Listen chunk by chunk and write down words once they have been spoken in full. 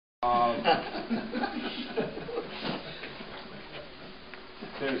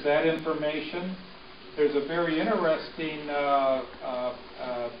There's that information. There's a very interesting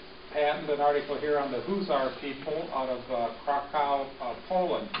patent and article here on the Huzar people out of Krakow,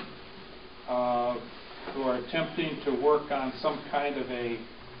 Poland, who are attempting to work on some kind of a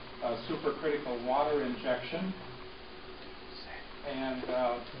supercritical water injection. And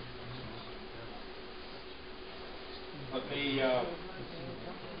let me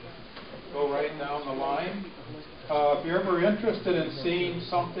go right down the line. If you're ever interested in seeing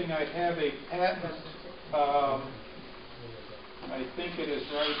something, I have a patent. I think it is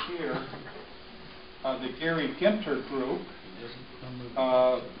right here. The Gary Ginter Group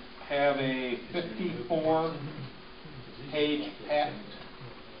have a 54-page patent,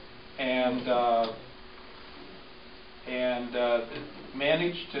 and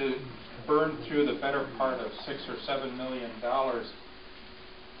managed to burn through the better part of $6 or $7 million.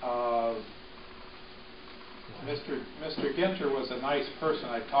 Mr. Ginter was a nice person.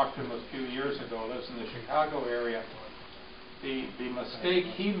 I talked to him a few years ago. Lives in the Chicago area. The mistake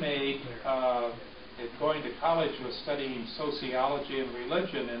he made going to college was studying sociology and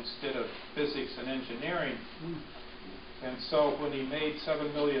religion instead of physics and engineering. And so when he made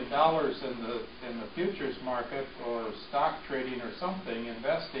 $7 million in the futures market or stock trading or something,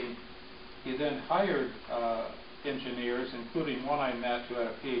 investing, he then hired engineers, including one I met who had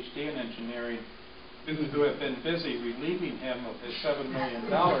a PhD in engineering, who have been busy relieving him of his $7 million,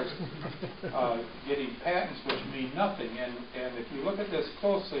 getting patents which mean nothing. And if you look at this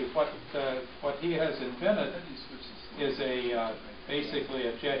closely, what he has invented is basically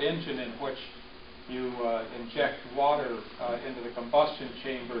a jet engine in which you inject water into the combustion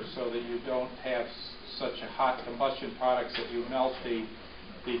chamber so that you don't have such hot combustion products that you melt the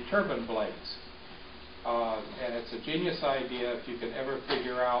turbine blades. And it's a genius idea if you can ever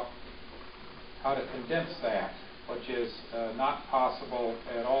figure out how to condense that, which is not possible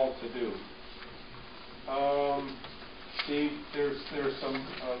at all to do. There's some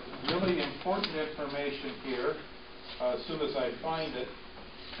really important information here as soon as I find it.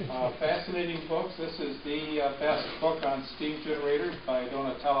 Fascinating books. This is the best book on steam generators by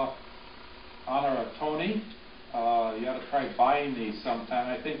Donatella Onoratoni. You ought to try buying these sometime.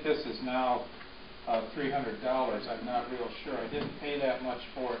 I think this is now $300. I'm not real sure. I didn't pay that much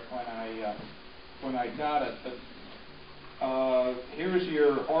for it when I got it. But here's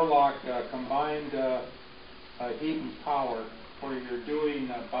your Horlock combined heat and power, where you're doing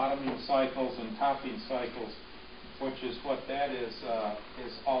bottoming cycles and topping cycles, which is what that is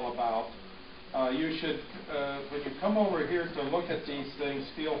all about. You should, when you come over here to look at these things,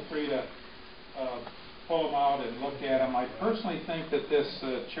 feel free to pull them out and look at them. I personally think that this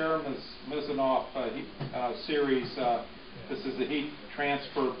Chermizanov series, this is the heat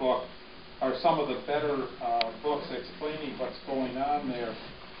transfer book, are some of the better books explaining what's going on there.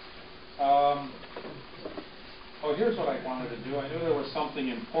 Oh, here's what I wanted to do. I knew there was something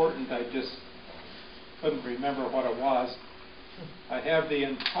important. I just couldn't remember what it was. I have the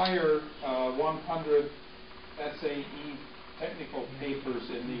entire 100 SAE technical papers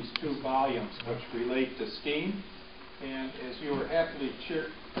in these 2 volumes, which relate to steam. And as you were happily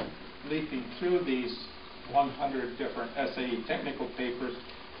leafing through these 100 different SAE technical papers,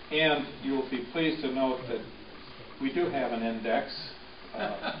 and you will be pleased to note that we do have an index.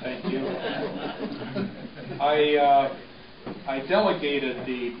 Thank you. I delegated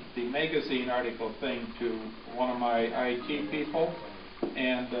the magazine article thing to one of my IT people,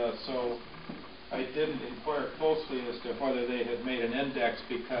 and so I didn't inquire closely as to whether they had made an index,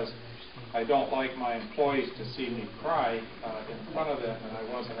 because I don't like my employees to see me cry in front of them, and I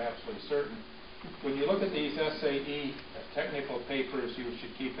wasn't absolutely certain. When you look at these SAE technical papers, you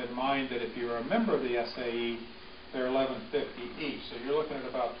should keep in mind that if you're a member of the SAE, they're $11.50 each. So you're looking at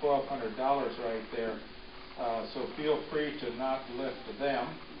about $1,200 right there. So feel free to not lift them.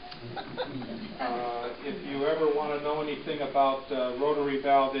 If you ever want to know anything about rotary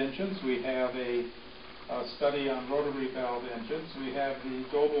valve engines, we have a study on rotary valve engines. We have the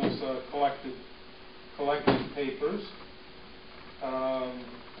Goebbels collected papers.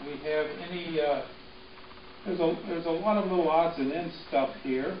 We have there's a lot of little odds and ends stuff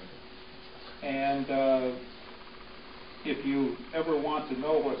here, and if you ever want to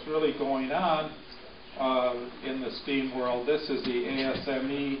know what's really going on in the steam world, this is the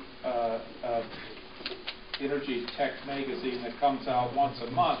ASME Energy Tech magazine that comes out once a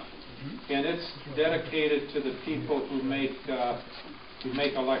month, and it's dedicated to the people who make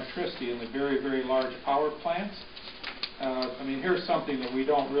electricity in the very, very large power plants. I mean, here's something that we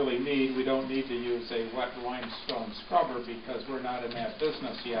don't really need. We don't need to use a wet limestone scrubber because we're not in that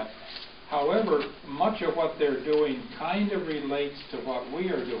business yet. However, much of what they're doing kind of relates to what we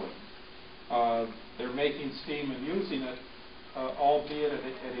are doing. They're making steam and using it, albeit at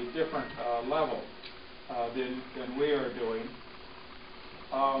a different level than we are doing.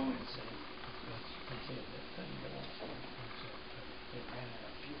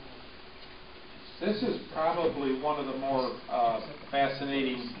 This is probably one of the more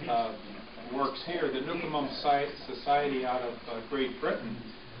fascinating works here. The Newcombem Society out of Great Britain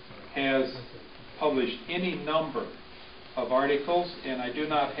has published any number of articles, and I do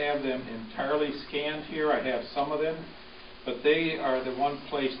not have them entirely scanned here. I have some of them, but they are the one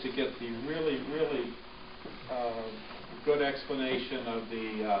place to get the really, really good explanation of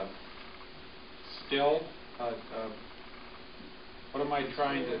the still. What am I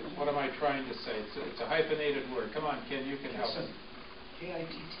trying to say? It's a hyphenated word. Come on, Ken, you can help me.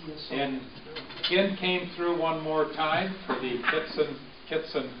 K-I-T-T-S-O. And Ken came through one more time for the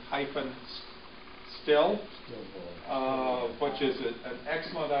Kitson hyphen still, which is an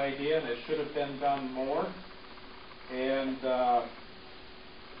excellent idea, and it should have been done more. And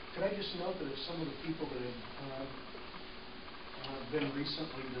could I just note that if some of the people that have been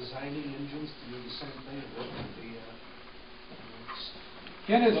recently designing engines to do the same thing,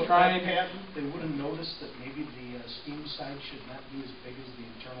 Ken is trying. They would have noticed that maybe the steam side should not be as big as the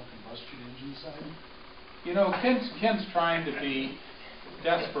internal combustion engine side. You know, Ken's trying to be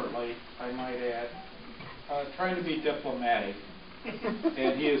desperately, I might add, trying to be diplomatic,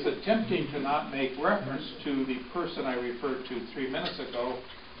 and he is attempting to not make reference to the person I referred to 3 minutes ago,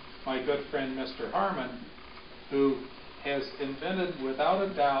 my good friend Mr. Harmon, who has invented, without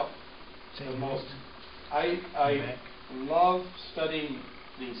a doubt, the most. I love studying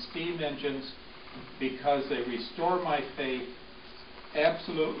the steam engines because they restore my faith,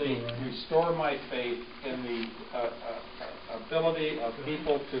 absolutely restore my faith in the ability of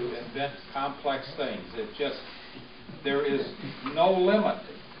people to invent complex things. There is no limit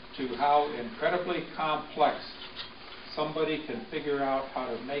to how incredibly complex somebody can figure out how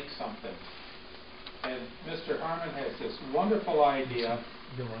to make something. And Mr. Harmon has this wonderful idea.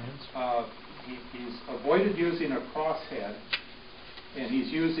 He's avoided using a crosshead, and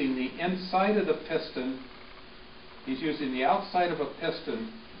he's using the inside of the piston. He's using the outside of a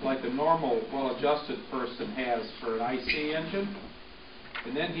piston like a normal, well-adjusted person has for an IC engine.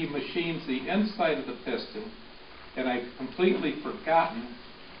 And then he machines the inside of the piston, and I've completely forgotten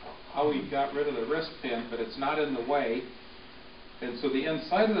how he got rid of the wrist pin, but it's not in the way. And so the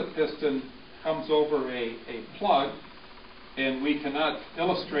inside of the piston comes over a plug, and we cannot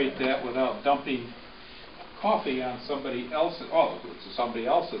illustrate that without dumping coffee on somebody else's. Oh, it's somebody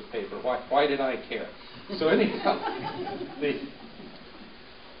else's paper. Why did I care? So anyhow, the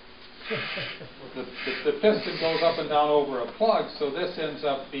piston goes up and down over a plug. So this ends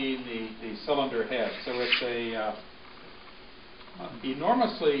up being the cylinder head. So it's a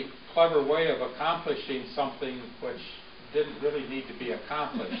enormously clever way of accomplishing something which didn't really need to be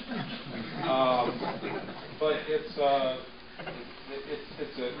accomplished. But it's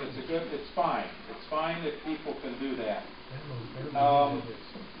fine. It's fine if people can do that.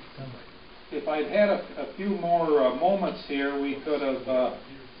 If I'd had a few more moments here, we could have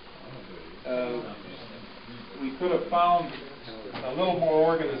found a little more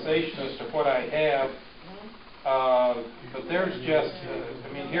organization as to what I have. But there's just, I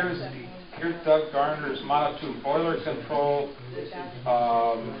mean, here's Doug Garner's monotube boiler control.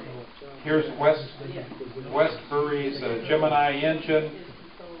 Here's Westbury's Gemini engine.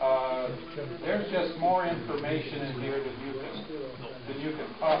 There's just more information in here than you can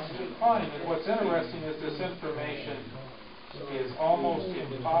possibly find. And what's interesting is this information is almost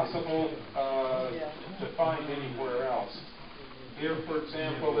impossible to find anywhere else. Here, for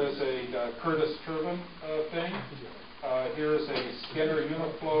example, is a Curtis Turbine thing. Here's a Skinner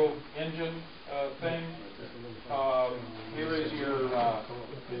Uniflow engine thing. Here is your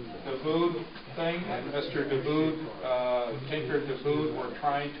Daboud thing, and Mr. Daboud, Tinker Daboud, were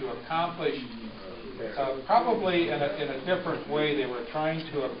trying to accomplish, probably in a different way. They were trying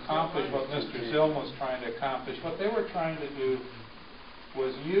to accomplish what Mr. Zilm was trying to accomplish. What they were trying to do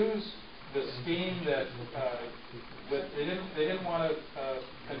was use the steam that they didn't want to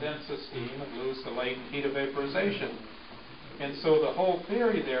condense the steam and lose the latent heat of vaporization. And so the whole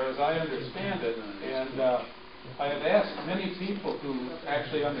theory there, as I understand it, and I have asked many people who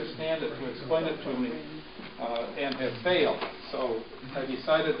actually understand it to explain it to me, and have failed. So I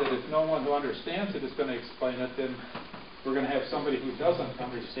decided that if no one who understands it is going to explain it, then we're going to have somebody who doesn't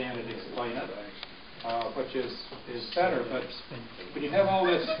understand it explain it. which is better. But when you have all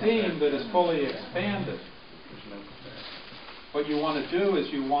this steam that is fully expanded, what you want to do is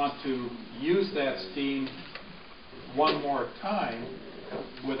you want to use that steam one more time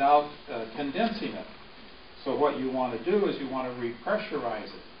without condensing it. So what you want to do is you want to repressurize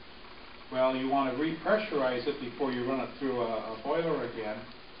it. Well, you want to repressurize it before you run it through a boiler again,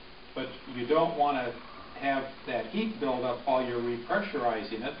 but you don't want to have that heat build up while you're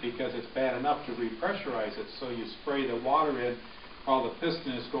repressurizing it, because it's bad enough to repressurize it. So you spray the water in while the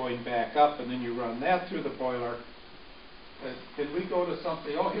piston is going back up, and then you run that through the boiler. Can we go to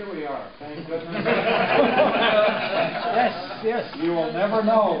something? Oh, here we are. Thank goodness. Yes. You will never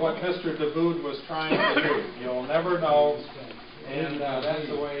know what Mr. DeBood was trying to do. You'll never know, and that's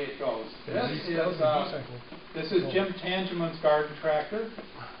the way it goes. This is Jim Tangeman's garden tractor.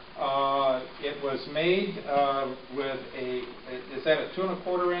 It was made with is that a 2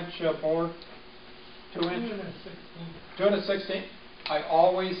 1/4 inch board? 2 inch? 2 1/16. I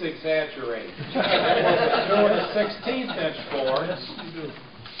always exaggerate. It was a 2 1/16 inch board,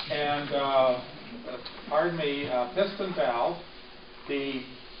 and pardon me, piston valve.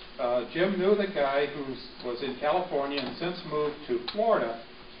 Jim knew the guy who was in California and since moved to Florida,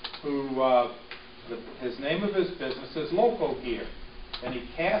 who his name of his business is Loco Gear. And he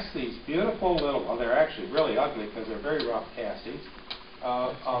cast these beautiful little, well, they're actually really ugly because they're very rough castings,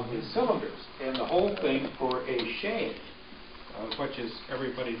 of the cylinders. And the whole thing for a Shay, which, as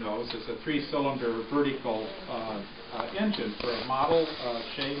everybody knows, is a 3-cylinder vertical engine for a model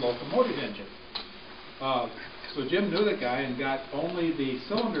Shay locomotive engine. So Jim knew the guy and got only the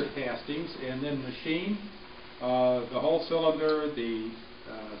cylinder castings and then machined the whole cylinder, the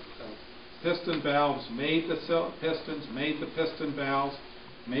piston valves, made the pistons, made the piston valves,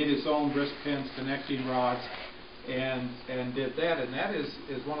 made his own wrist pins, connecting rods, and did that. And that is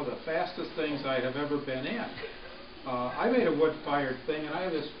one of the fastest things I have ever been in. I made a wood-fired thing, and I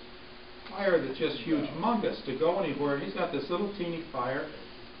have this fire that's just humongous to go anywhere. And he's got this little teeny fire,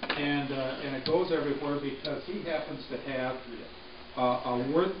 and it goes everywhere because he happens to have a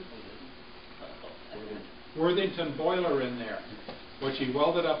Worthington boiler in there, which he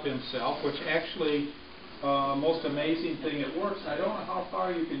welded up himself, which actually, most amazing thing, it works. I don't know how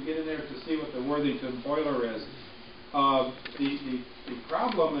far you can get in there to see what the Worthington boiler is. The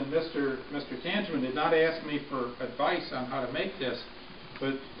problem, and Mr. Tangeman did not ask me for advice on how to make this,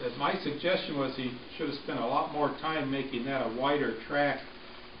 but my suggestion was he should have spent a lot more time making that a wider track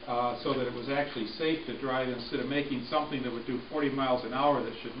so that it was actually safe to drive, instead of making something that would do 40 miles an hour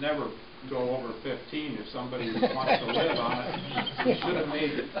that should never go over 15 if somebody wants to live on it. He should have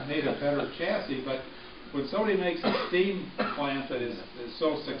made a better chassis. But when somebody makes a steam plant that is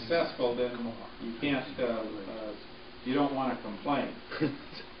so successful, then you can't, you don't want to complain.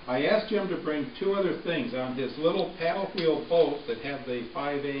 I asked Jim to bring 2 other things. On his little paddle wheel boat that had the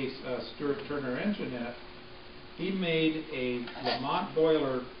 5A Stewart Turner engine in it, he made a Lamont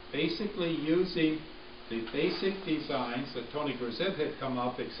boiler basically using the basic designs that Tony Grzib had come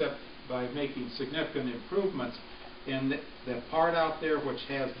up, except by making significant improvements in the part out there which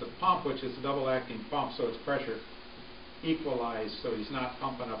has the pump, which is a double-acting pump, so it's pressure equalized, so he's not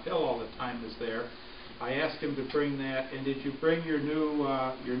pumping uphill all the time, is there. I asked him to bring that. And did you bring your new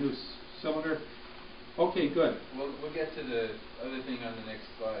cylinder? Okay, good. We'll get to the other thing on the next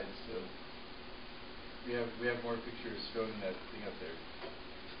slide. So we have more pictures showing that thing up there.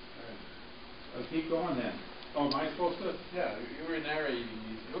 All right. Keep going then. Oh, am I supposed to? Yeah, you were narrating.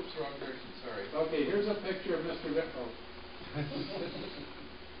 Oops, wrong direction. Sorry. Okay, here's a picture of Mr. Vicko.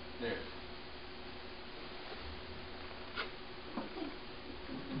 There.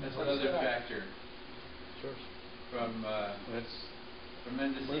 That's another tractor. Sure. From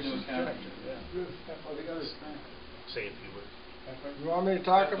Mendocino County. Say a few words. You want me to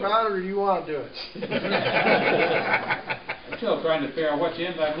talk about it, or you want to do it? I'm still trying to figure out which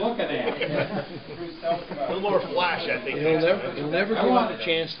end I'm looking at. Bruce, tell us about A little more flash, I think. You'll never I give want a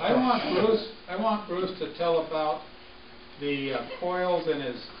chance to I want Bruce to tell about the coils in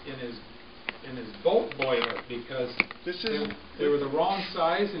his boat boiler, because they were the wrong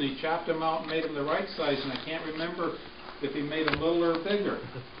size, and he chopped them out and made them the right size, and I can't remember if he made them little or bigger.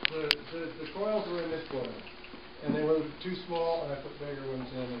 The coils were in this boiler, and they were too small, and I put bigger ones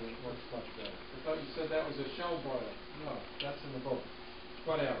in, and it works much better. I thought you said that was a shell boiler. No, that's in the boat.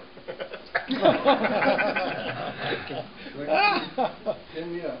 Whatever. Pin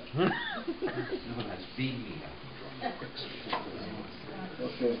me up. No, that's beat me up.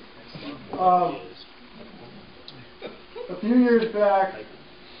 Okay. A few years back,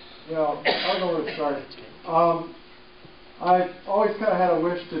 I don't know where to start. I always kind of had a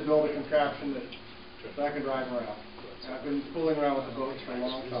wish to build a contraption that so I can drive around. And I've been fooling around with the boats for a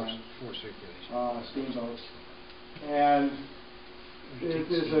long time, steamboats. And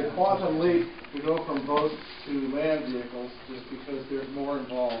it is a quantum leap to go from boats to land vehicles just because there's more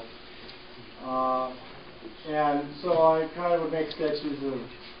involved. And so I kind of would make sketches of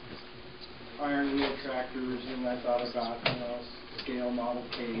iron wheel tractors, and I thought about, scale model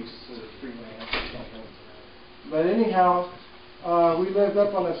case, freelance or something. But anyhow, we lived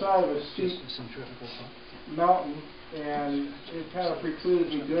up on the side of a steep mountain, and it kind of precluded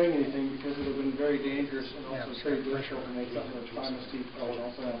me doing anything because it would have been very dangerous and also very difficult to make something that's climb a steep hill and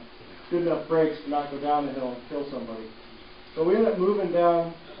also have good enough brakes to not go down the hill and kill somebody. So we ended up moving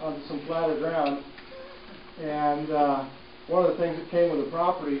down onto some flatter ground, and one of the things that came with the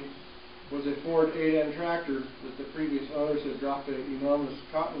property was a Ford 8N tractor that the previous owners had dropped an enormous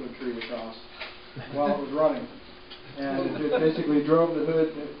cottonwood tree across while it was running. And it basically drove the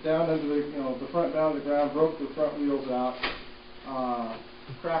hood down into the front down to the ground, broke the front wheels out,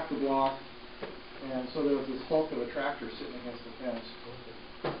 cracked the block, and so there was this hulk of a tractor sitting against the fence.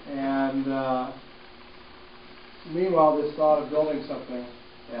 And meanwhile, this thought of building something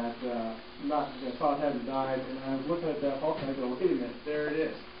that the thought hadn't died, and I was looking at that hulk and I go, wait a minute, there it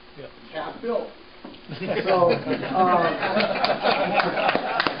is. Yep. Half built. So,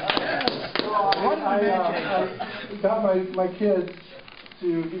 I got my kids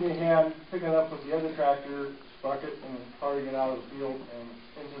to give me a hand picking it up with the other tractor bucket and carting it out of the field and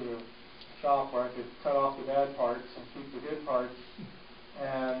into the shop where I could cut off the bad parts and keep the good parts,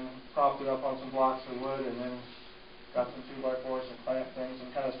 and propped it up on some blocks of wood, and then got some 2x4s and clamp things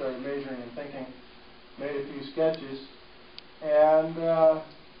and kind of started measuring and thinking, made a few sketches, and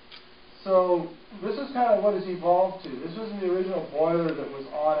so this is kind of what it's evolved to. This wasn't the original boiler that was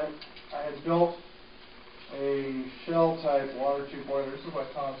on it. I had built a shell-type water tube boiler. This is why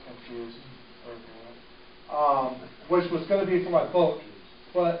Tom's confused. Which was going to be for my boat.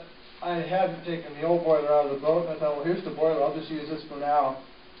 But I hadn't taken the old boiler out of the boat, and I thought, well, here's the boiler. I'll just use this for now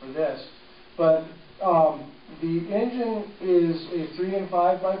for this. But the engine is a 3 and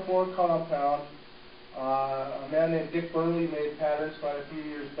 5x4 compound. A man named Dick Burley made patterns quite a few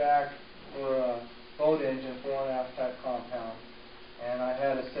years back for a boat engine, 4.5 type compound, and I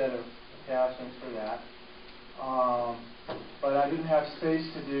had a set of castings for that. But I didn't have space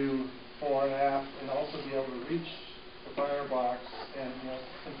to do 4.5 and also be able to reach the firebox and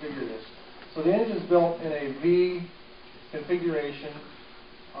configure this. So the engine is built in a V configuration.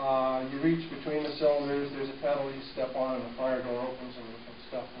 You reach between the cylinders. There's a pedal you step on, and the fire door opens, and you can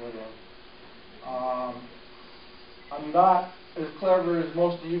stuff wood in. I'm not as clever as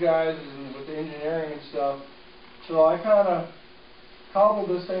most of you guys with the engineering and stuff, so I kind of cobbled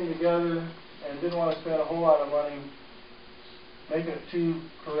this thing together and didn't want to spend a whole lot of money making it too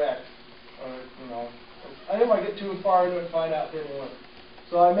correct. I didn't want to get too far into it and find out it didn't work.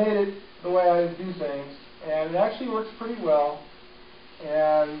 So I made it the way I do things, and it actually works pretty well.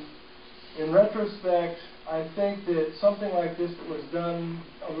 And in retrospect, I think that something like this that was done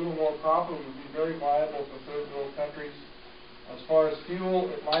a little more properly would be very viable for third world countries. As far as fuel,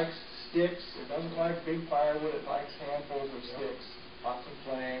 it likes sticks. It doesn't like big firewood. It likes handfuls of sticks, lots of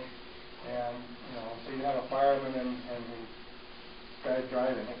flame, and so you have a fireman and the guy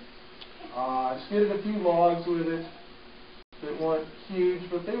driving it. I skidded a few logs with it that weren't huge,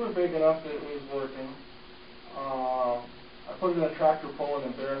 but they were big enough that it was working. I put it in a tractor pull and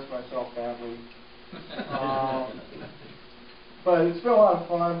embarrassed myself badly. But it's been a lot of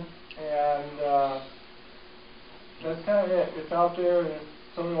fun, and that's kind of it. It's out there, and if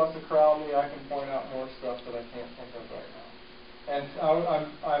somebody wants to corral me, I can point out more stuff that I can't think of right now. And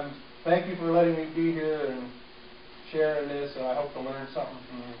I'm thank you for letting me be here and sharing this, and I hope to learn something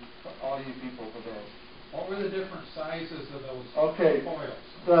from all you people today. What were the different sizes of those coils?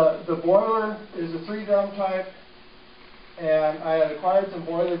 The boiler is a 3-drum type, and I had acquired some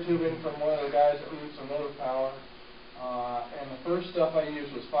boiler tubing from one of the guys at Roots and Motor Power. And the first stuff I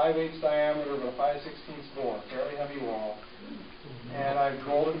used was 5/8 diameter with a 5/16 bore, fairly heavy wall. And I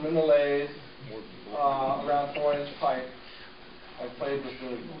rolled it in the lathe around 4-inch pipe. I played with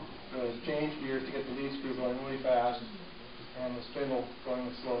the change gears to get the lead screw going really fast and the spindle going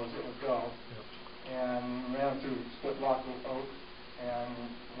as slow as it would go. And ran through split block of oak and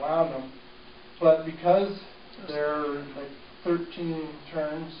wound them. But because they're like 13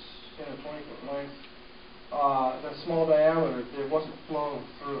 turns in a 20-foot length, the small diameter, there wasn't flow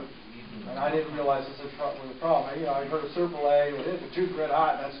through it. And I didn't realize this was a problem. I heard a Serpal A, the tube's red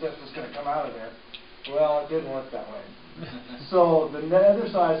hot, and that stuff's just going to come out of there. Well, it didn't work that way. So the other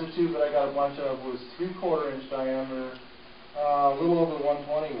size of tube that I got a bunch of was 3/4 inch diameter, a little over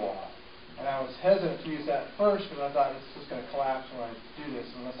 120 watt. And I was hesitant to use that first because I thought it's just going to collapse when I do this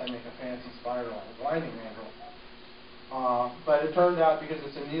unless I make a fancy spiral on the grinding mandrel. But it turned out, because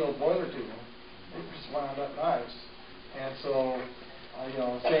it's annealed boiler tubing, it just wound up nice. And so, you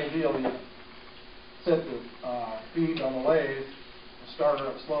know, same deal. You set the feed on the lathe, start her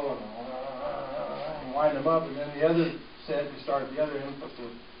up slow, and wind them up. And then the other set, you start at the other end, put the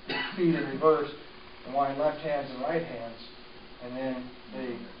feed in reverse, and wind left hands and right hands, and then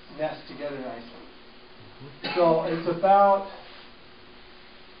they nest together nicely. So it's about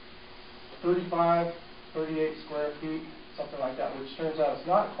 35, 38 square feet, something like that, which turns out it's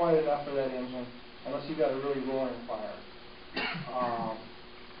not quite enough for that engine unless you've got a really roaring fire.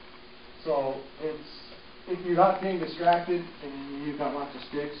 So if you're not being distracted and you've got lots of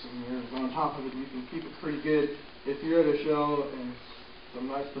sticks and you're on top of it, you can keep it pretty good. If you're at a show and some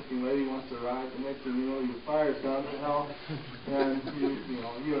nice looking lady wants to ride to make sure you know your fire's done, you know, and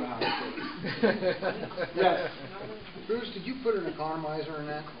you know how to do it. Yes. Bruce, did you put an economizer in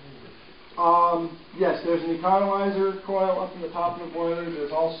that? Yes, there's an economizer coil up in the top of the boiler.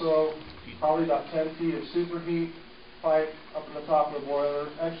 There's also probably about 10 feet of superheat pipe up in the top of the boiler.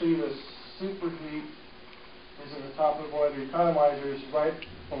 Actually, the superheat is in the top of the boiler. The economizer is right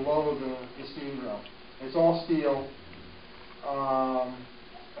below the steam drum. It's all steel.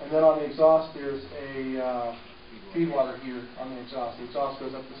 And then on the exhaust, there's a feed water heater on the exhaust. The exhaust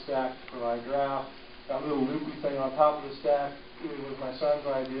goes up the stack to provide draft. That little loopy thing on top of the stack, it was my son's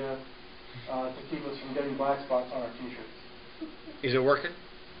idea to keep us from getting black spots on our t-shirts. Is it working?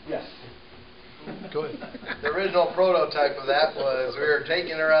 Yes. Good. The original prototype of that was we were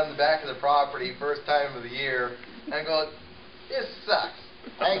taking it around the back of the property first time of the year and I go, this sucks.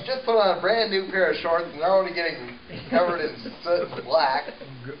 I just put on a brand new pair of shorts and they're already getting covered in soot and black.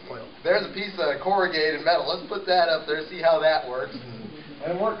 There's a piece of corrugated metal. Let's put that up there, see how that works.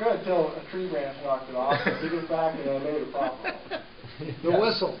 And it worked good until a tree branch knocked it off. I took it back and I made a problem. The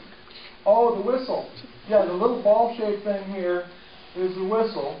whistle. Oh, the whistle. Yeah, the little ball-shaped thing here is the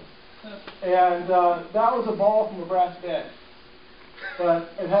whistle. And that was a ball from a brass bed.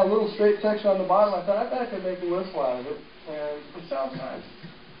 But it had a little straight section on the bottom. I thought, I bet I could make a whistle out of it. And it sounds nice.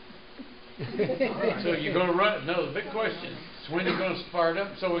 So you're going to run it? No, the big question is when you're going to fire it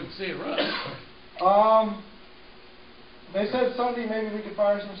up so we can see it run. They said Sunday maybe we could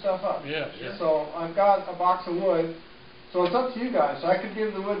fire some stuff up. Yeah. So I've got a box of wood. So it's up to you guys. So I could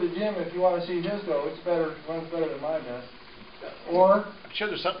give the wood to Jim if you want to see his go. It's better, runs better than mine does. Or I'm sure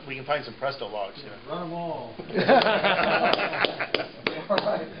there's something we can find some Presto logs here. Run them all. all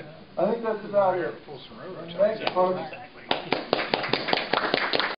right. I think that's about it. Thanks, folks.